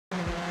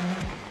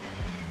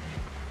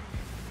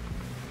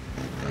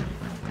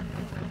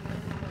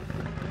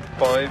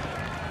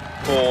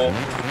5, 4,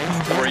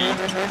 3,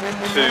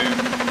 2,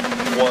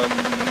 1,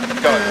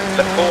 go.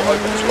 Left 4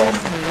 opens long,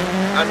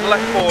 and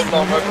left 4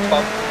 long over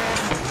bump,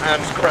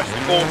 and crest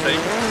 40.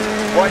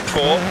 Right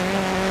 4,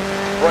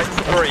 right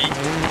 3,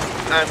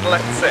 and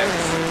left 6.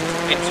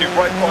 Into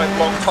right 5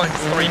 long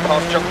tightens 3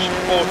 past junction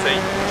 40.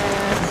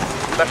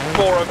 Left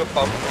 4 over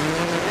bump.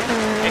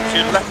 Into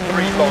left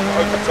 3 long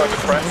opens over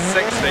crest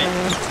 60.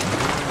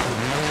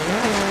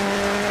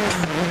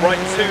 Right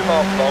 2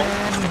 half long.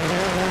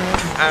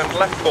 And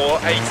left 4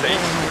 80.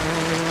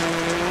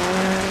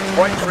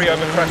 Right 3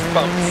 over crest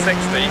bump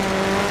 60.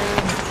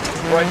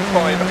 Right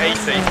 5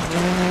 80.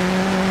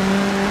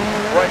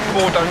 Right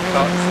 4 don't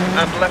cut.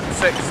 And left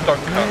 6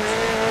 don't cut.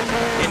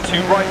 Into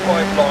right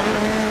 5 long.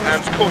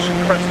 And caution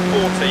crest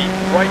 40,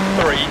 right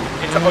 3,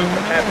 into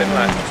open hairpin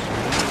left.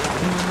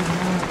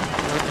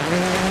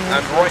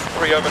 And right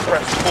 3 over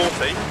crest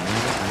 40.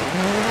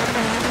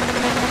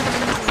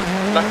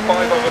 Left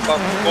 5 over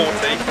bump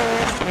 40.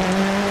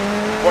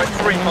 Right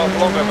 3 half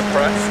long over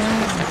crest.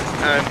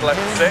 And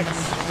left 6.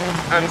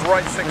 And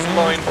right 6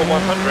 line for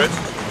 100.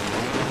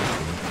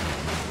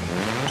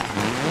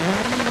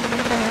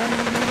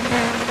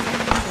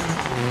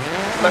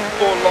 Left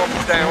 4 long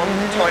down,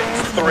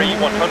 tightens 3,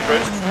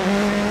 100.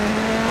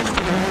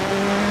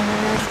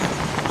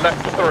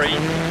 Left 3.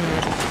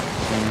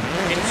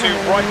 Into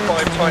right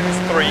 5 tightens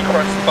 3,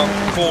 crest bump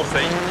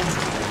 40.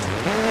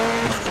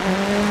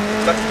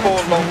 Left 4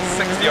 long,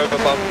 60 over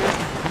bump.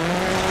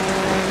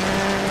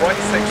 Right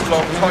 6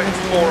 long,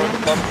 tightens 4 over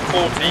bump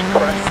 40,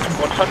 crest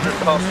 100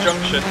 past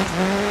junction.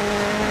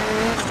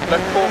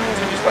 Left 4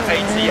 continues for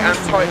 80 and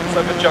tightens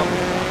over jump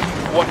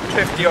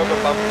 150 over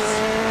bumps.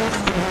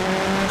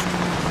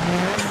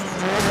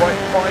 Right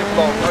 5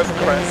 long over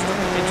crest,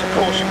 into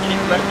caution,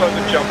 keep left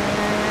over jump,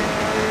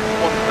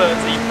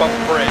 130, bump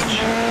bridge,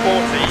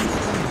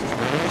 40.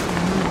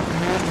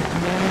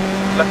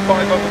 Left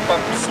 5 over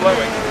bump,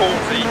 slowing,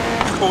 40.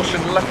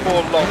 Caution, left 4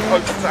 long,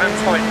 opens and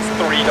tightens,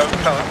 3 don't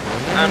cut.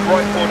 And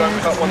right 4 don't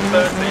cut,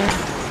 130.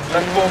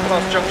 Left 4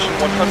 past junction,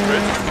 100.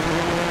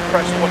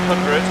 Crest,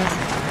 100.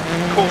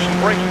 Caution,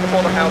 braking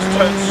before the house,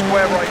 turn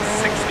square right,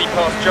 60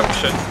 past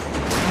junction.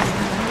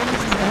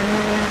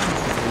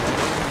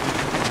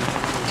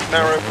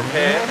 Narrow from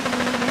here.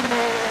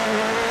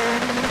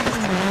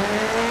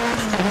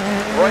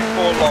 Right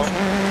 4 long.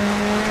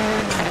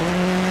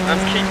 And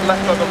keep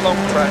left over long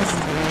crest.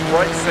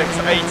 Right 6,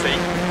 80.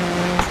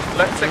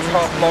 Left 6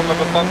 half long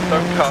over bump,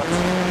 don't cut.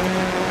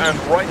 And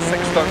right 6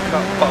 don't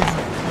cut, bump.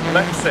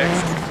 Left 6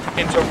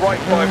 into right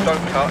 5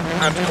 don't cut.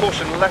 And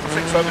caution, left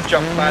 6 over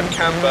jump, bad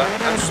camber.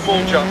 And small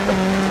jump,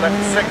 left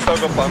 6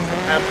 over bump.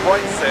 And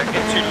right 6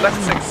 into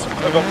left 6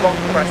 over long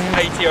crest,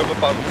 80 over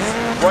bumps.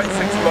 Right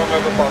 6 long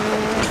over bump.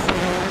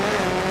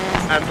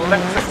 And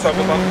left 6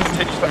 over bump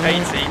continues for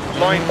 80,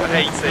 line for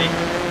 80.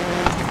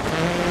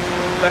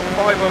 Left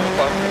 5 over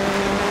bump.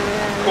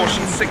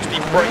 Caution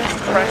 60, braking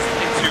crest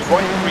into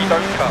right 3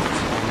 don't cut.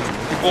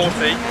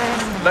 40,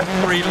 left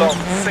 3 long,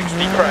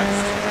 60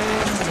 crest.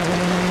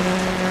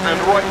 And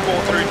right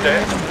 4 through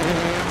dip.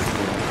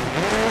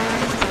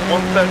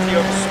 130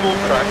 over small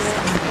crest.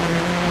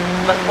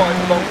 Left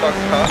 5 long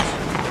don't cut.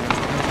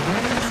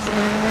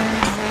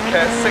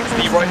 Care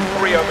 60, right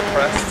 3 over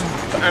crest.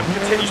 And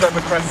continues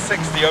over crest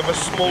 60 over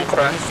small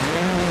crest.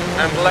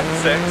 And left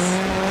 6.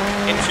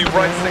 Into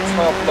right 6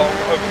 half long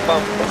over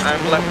bump and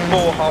left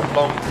 4 half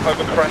long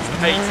over crest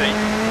 80.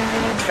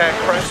 Care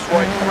crest,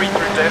 right 3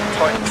 through dip,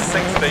 tightens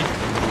 60.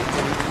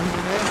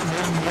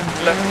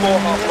 Left 4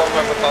 half long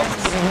over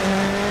bumps.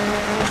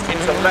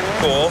 Into left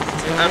 4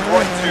 and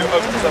right 2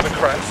 opens over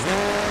crest.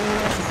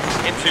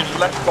 Into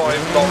left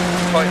 5 long,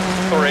 tightens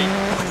 3.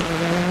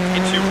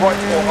 Into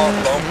right 4 half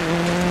long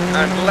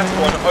and left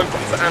 1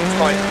 opens and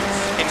tightens.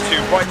 Into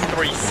right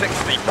 3,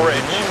 60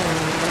 bridge.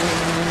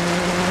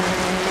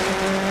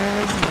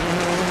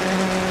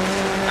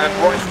 And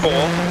right 4,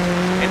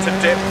 into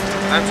dip,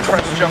 and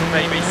crest jump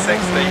maybe, 60,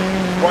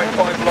 right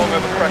 5 long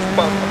over crest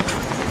bump.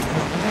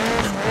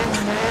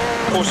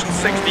 Caution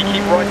 60,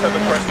 keep right over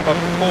crest bump,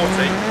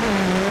 40.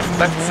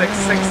 Left 6,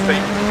 60,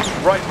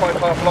 right 5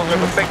 half long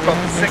over big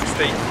bump,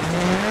 60.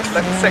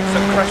 Left 6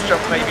 and crest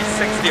jump maybe,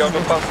 60 over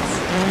bumps.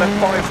 Left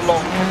 5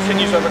 long,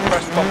 continues over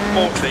crest bump,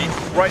 40.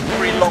 Right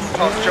 3 long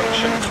past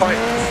junction,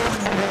 tightens.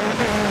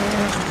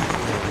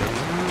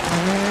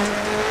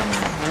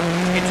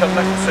 Into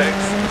left 6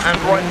 and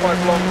right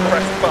 5 long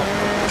crest bump.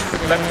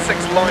 Left 6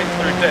 line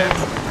through dip.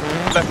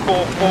 Left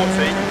 4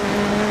 40.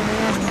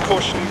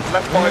 Caution,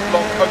 left 5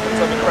 long opens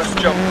over crest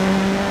jump.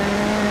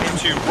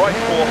 Into right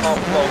 4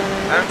 half long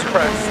and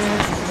crest.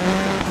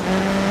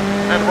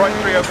 And right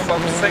 3 over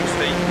bump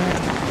 60.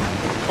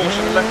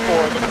 Caution, left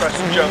 4 over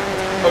crest jump.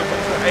 Open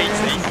for 80.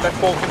 Left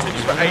 4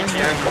 continues for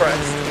 80 and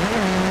crest.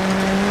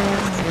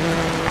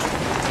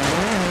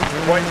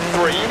 Right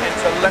 3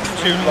 into left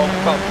 2 long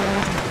bump.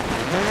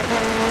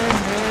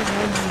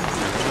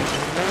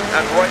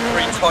 And right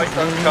 3 tight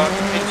uncut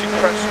into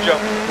crest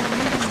jump.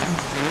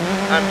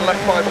 And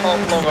left 5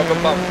 half long over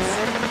bumps.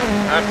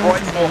 And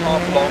right 4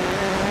 half long.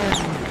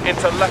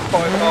 into left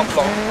 5 half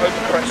long,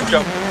 over crest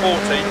jump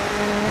 40,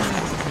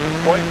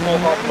 right 4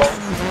 half long,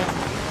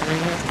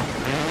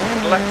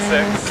 left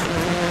 6,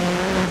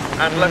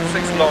 and left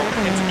 6 long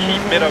into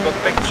keep mid over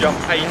big jump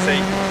 80,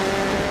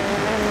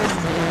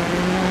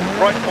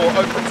 right 4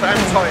 opens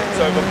and tightens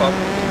over bump,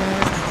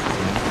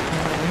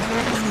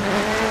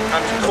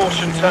 and to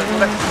caution turn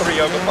left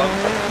 3 over bump,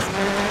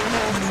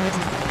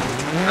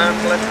 and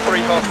left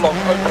 3 half long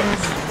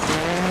opens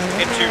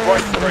into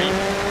right 3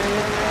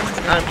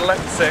 and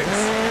left 6,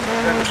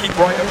 then keep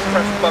right over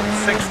crest bump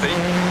 60,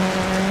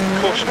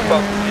 caution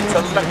bump into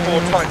left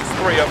 4 tightens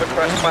 3 over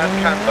crest bad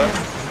camber,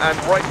 and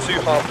right 2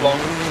 half long,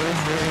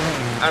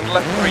 and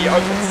left 3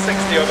 opens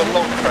 60 over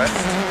long crest,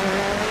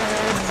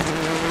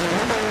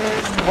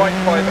 right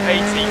 5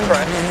 80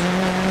 crest,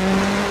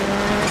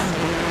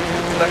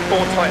 left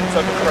 4 tightens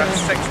over crest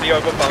 60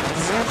 over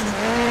bumps,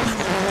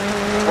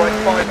 right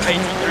 5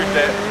 80 through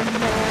dip,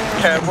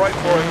 care right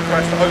 4 over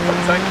crest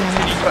opens and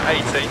continues for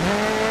 80,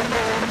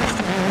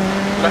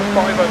 left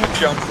 5 over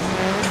jump,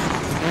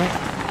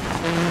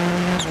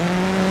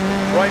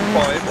 right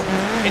 5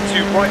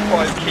 into right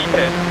 5 keep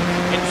in,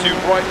 into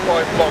right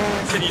 5 long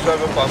continues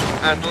over bump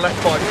and left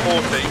 5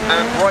 40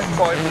 and right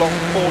 5 long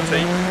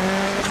 40,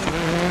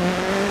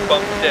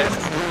 bump dip,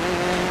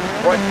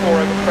 right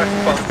 4 over crest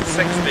bump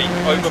 60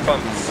 over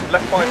bumps,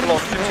 left 5 long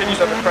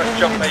continues over crest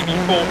jump maybe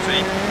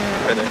 40,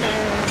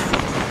 finish.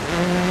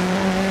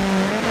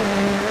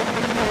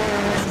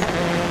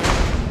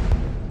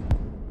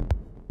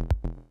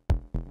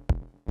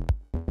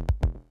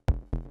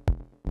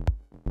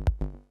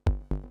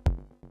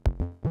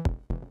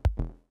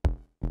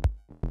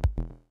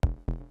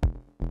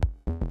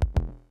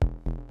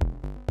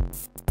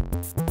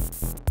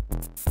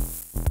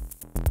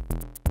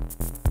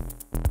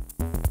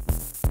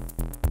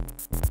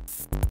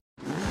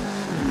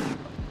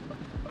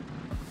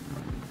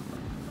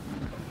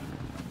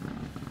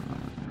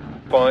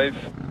 5,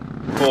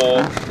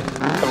 4,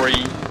 3,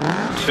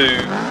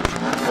 2,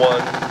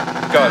 1,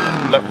 go.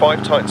 Left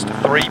 5 tightens to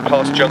 3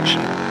 past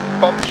junction.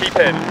 Bump keep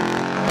in.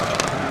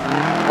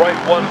 Right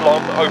 1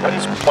 long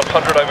opens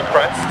 100 over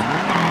crest.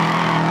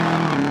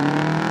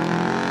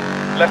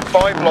 Left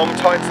 5 long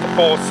tightens to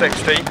 4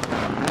 60.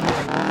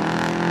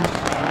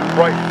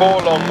 Right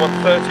 4 long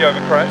 130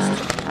 over crest.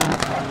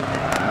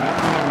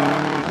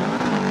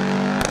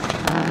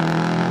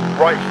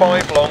 Right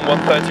 5 long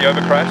 130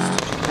 over crest.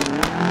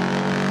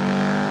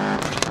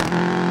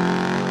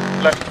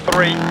 Left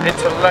 3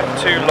 into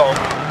left 2 long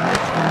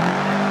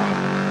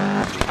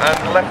and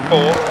left 4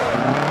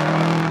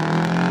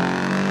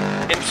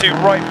 into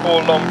right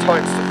 4 long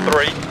tightens to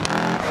 3,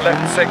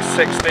 left 6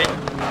 60,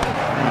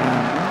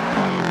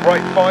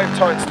 right 5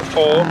 tightens to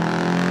 4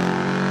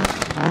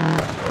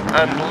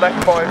 and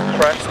left 5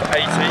 crest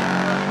 80,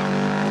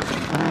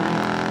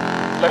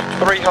 left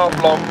 3 half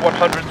long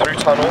 100 through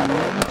tunnel,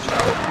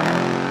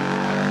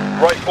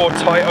 right 4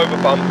 tight over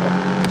bump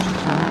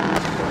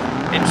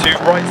into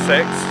right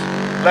 6,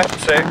 left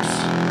 6,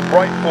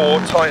 right 4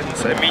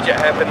 tightens immediate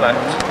hairpin left,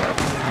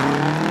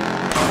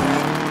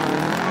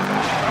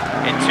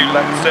 into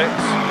left 6,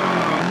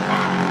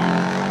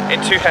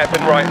 into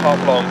hairpin right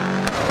half long,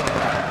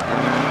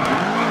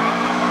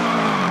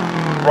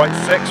 right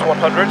 6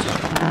 100,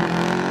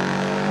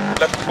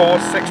 left 4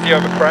 60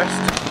 over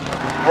crest,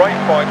 right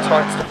 5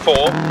 tightens to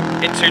 4,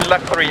 into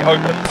left 3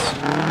 opens,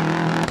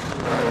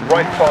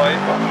 right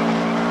 5,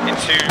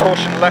 into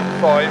caution left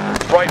 5,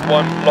 right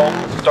 1 long,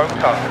 don't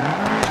cut,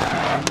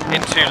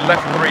 into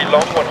left 3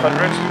 long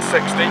 100,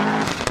 60,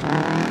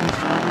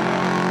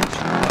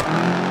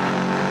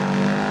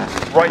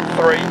 right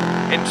 3,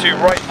 into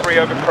right 3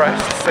 over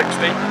crest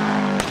 60,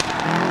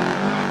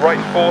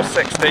 right 4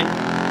 60,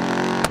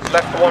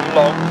 left 1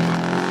 long,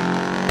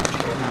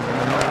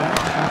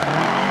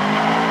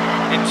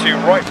 into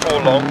right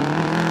 4 long,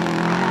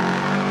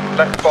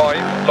 left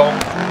 5 long,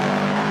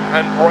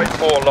 and right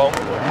 4 long,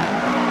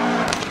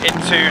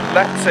 into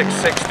left 6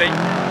 60,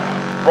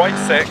 right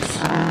 6,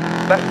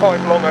 left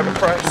 5 long over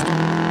crest,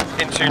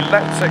 into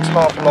left 6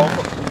 half long,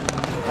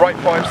 right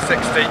 5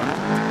 60,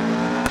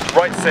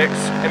 right 6,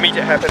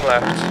 immediate hairpin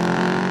left.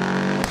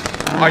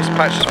 Ice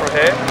patches from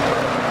here,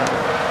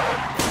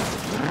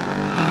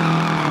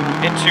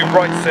 into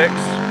right 6,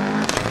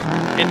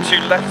 into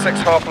left 6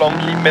 half long,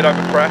 keep mid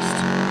over crest,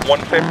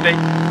 150,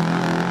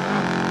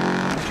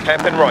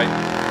 hairpin right,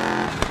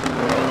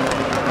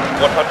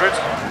 100,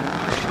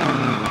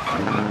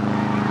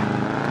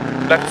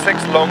 left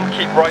 6 long,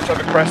 keep right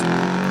over crest,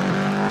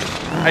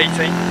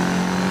 80,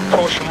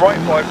 caution right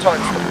 5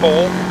 tightens to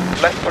 4,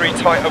 left 3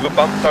 tight over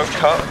bump, don't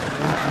cut,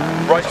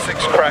 right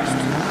 6 crest,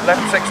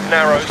 left 6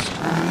 narrows,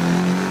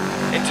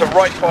 into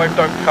right 5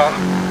 don't cut,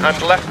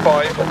 and left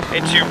 5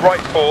 into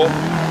right 4,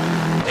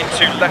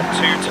 into left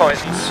 2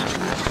 tightens,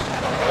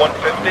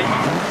 150,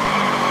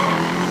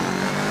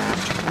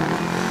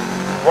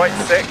 right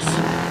 6,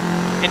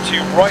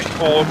 into right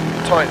 4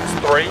 tightens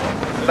 3,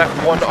 left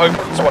 1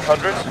 opens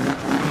 100,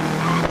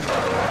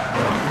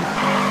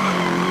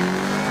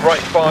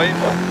 right 5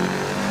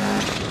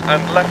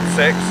 and left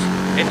 6,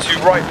 into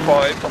right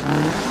 5,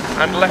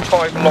 and left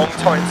 5 long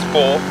tightens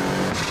 4,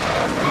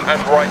 and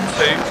right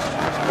 2,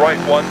 right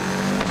 1,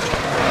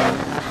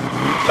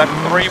 left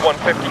 3,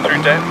 150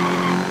 through dip.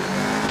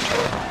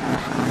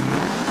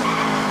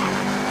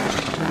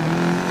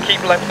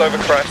 Keep left over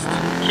crest,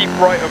 keep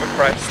right over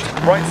crest,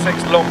 right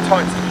 6 long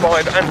tightens to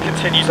 5 and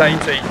continues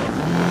 80.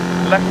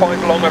 Left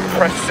 5 long over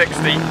crest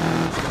 60,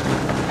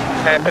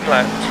 hairpin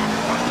left.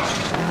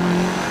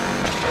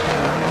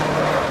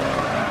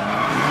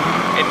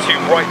 Into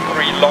right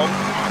 3 long,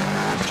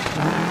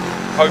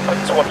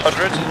 opens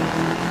 100.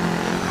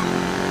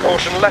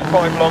 Caution left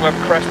 5 long over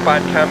crest,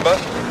 bad camber,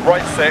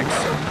 right 6,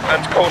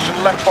 and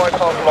caution left 5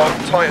 half long,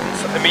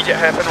 tightens, immediate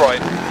hairpin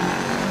right,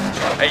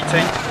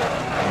 80.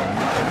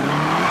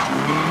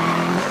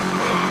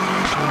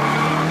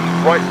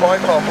 Right 5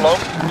 half long,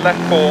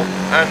 left 4,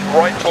 and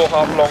right 4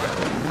 half long,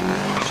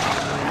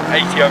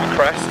 80 over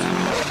crest.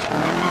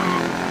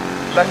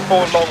 Left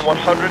 4 long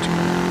 100,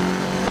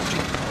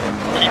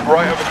 keep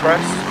right over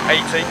crest,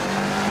 80.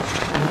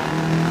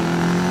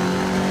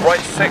 Right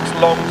 6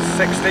 long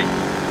 60,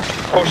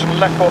 caution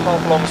left 4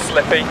 half long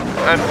slippy,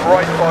 and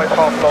right 5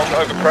 half long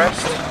over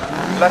crest,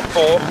 left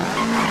 4,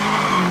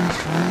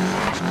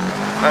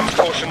 and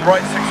caution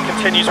right 6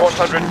 continues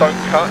 100, don't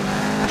cut,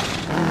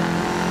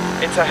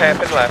 into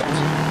hairpin left,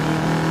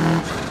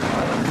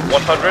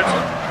 100,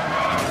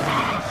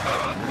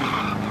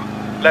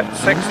 left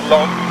 6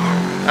 long,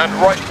 and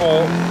right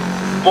 4,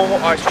 more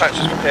ice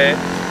patches from here,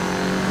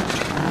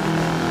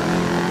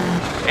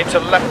 into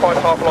left 5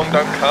 half long,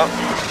 don't cut,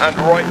 and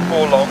right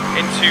 4 long,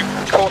 into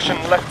caution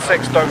left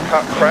 6 don't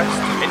cut crest,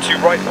 into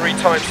right 3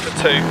 times to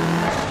 2,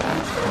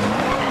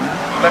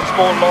 left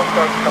 4 long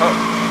don't cut,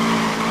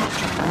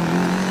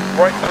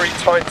 right 3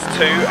 times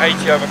 2,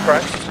 80 over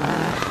crest,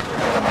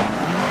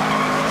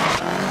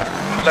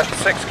 left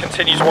 6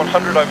 continues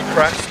 100 over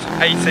crest,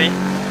 80,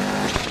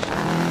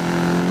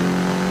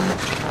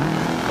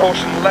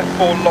 caution left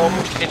 4 long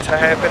into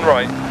hairpin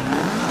right,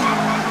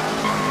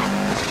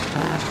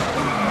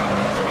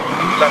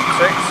 left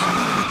 6,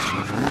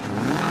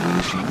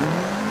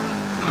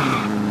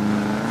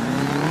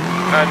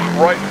 and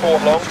right 4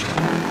 long,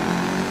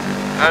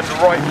 and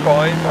right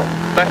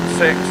 5, left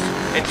 6,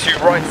 into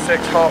right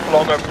 6 half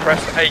long over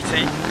crest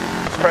 80,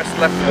 crest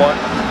left 1,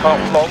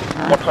 half long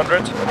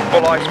 100,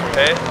 full ice from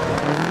here,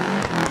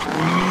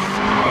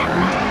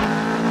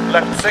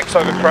 left 6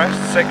 over crest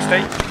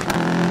 60,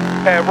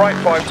 hair right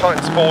 5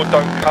 tightens 4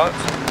 don't cut,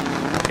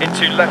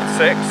 into left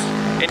 6,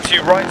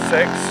 into right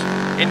 6,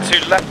 into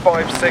left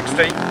 5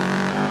 60,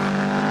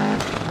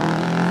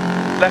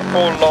 left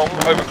 4 long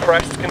over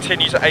crest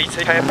continues at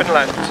 80, hairpin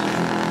left,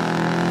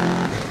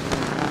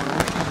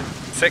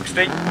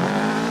 60,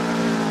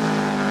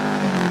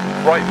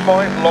 right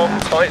 5 long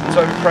tightens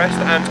over crest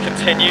and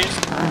continues,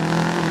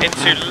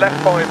 into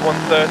left 5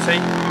 130,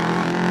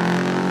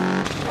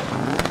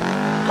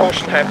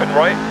 caution hairpin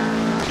right,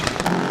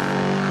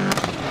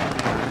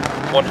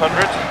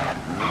 100,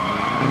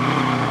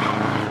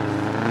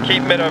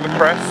 keep mid over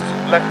crest,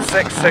 left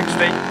 6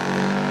 60,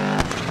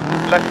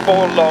 left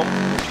 4 long,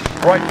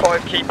 right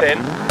 5 keep in,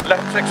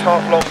 left 6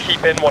 half long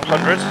keep in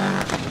 100,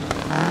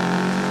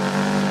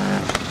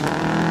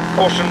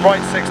 caution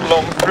right 6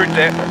 long through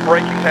dip,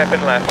 braking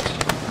hairpin left,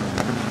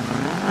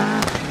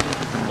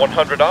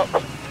 100 up,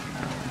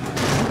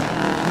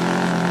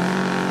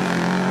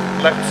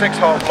 left 6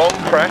 half long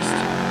crest,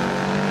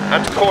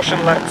 and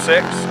caution left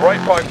 6,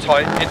 right 5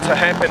 tight into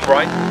hairpin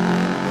right,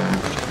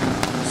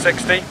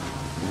 60,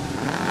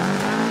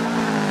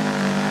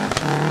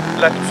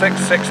 left 6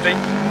 60,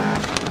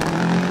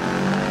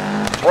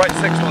 right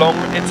 6 long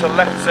into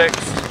left 6,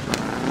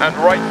 and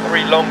right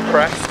 3 long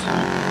crest,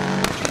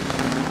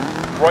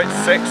 right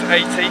 6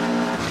 80,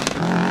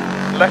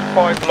 left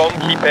 5 long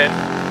keep in,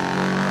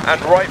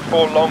 and right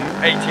 4 long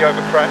 80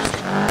 over crest,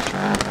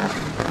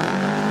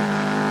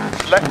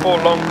 left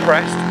 4 long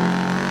crest,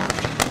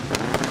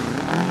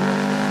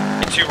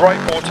 into right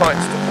 4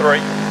 tightens to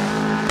 3,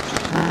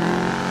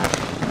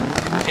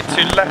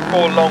 into left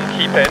 4 long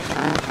keep in,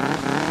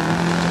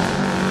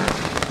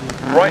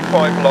 right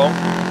 5 long,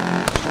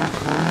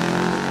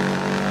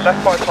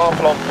 left 5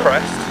 half long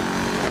crest,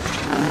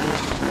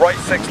 right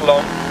 6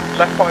 long,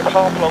 left 5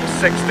 half long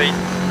 60,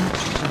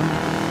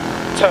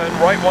 turn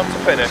right 1 to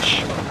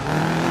finish.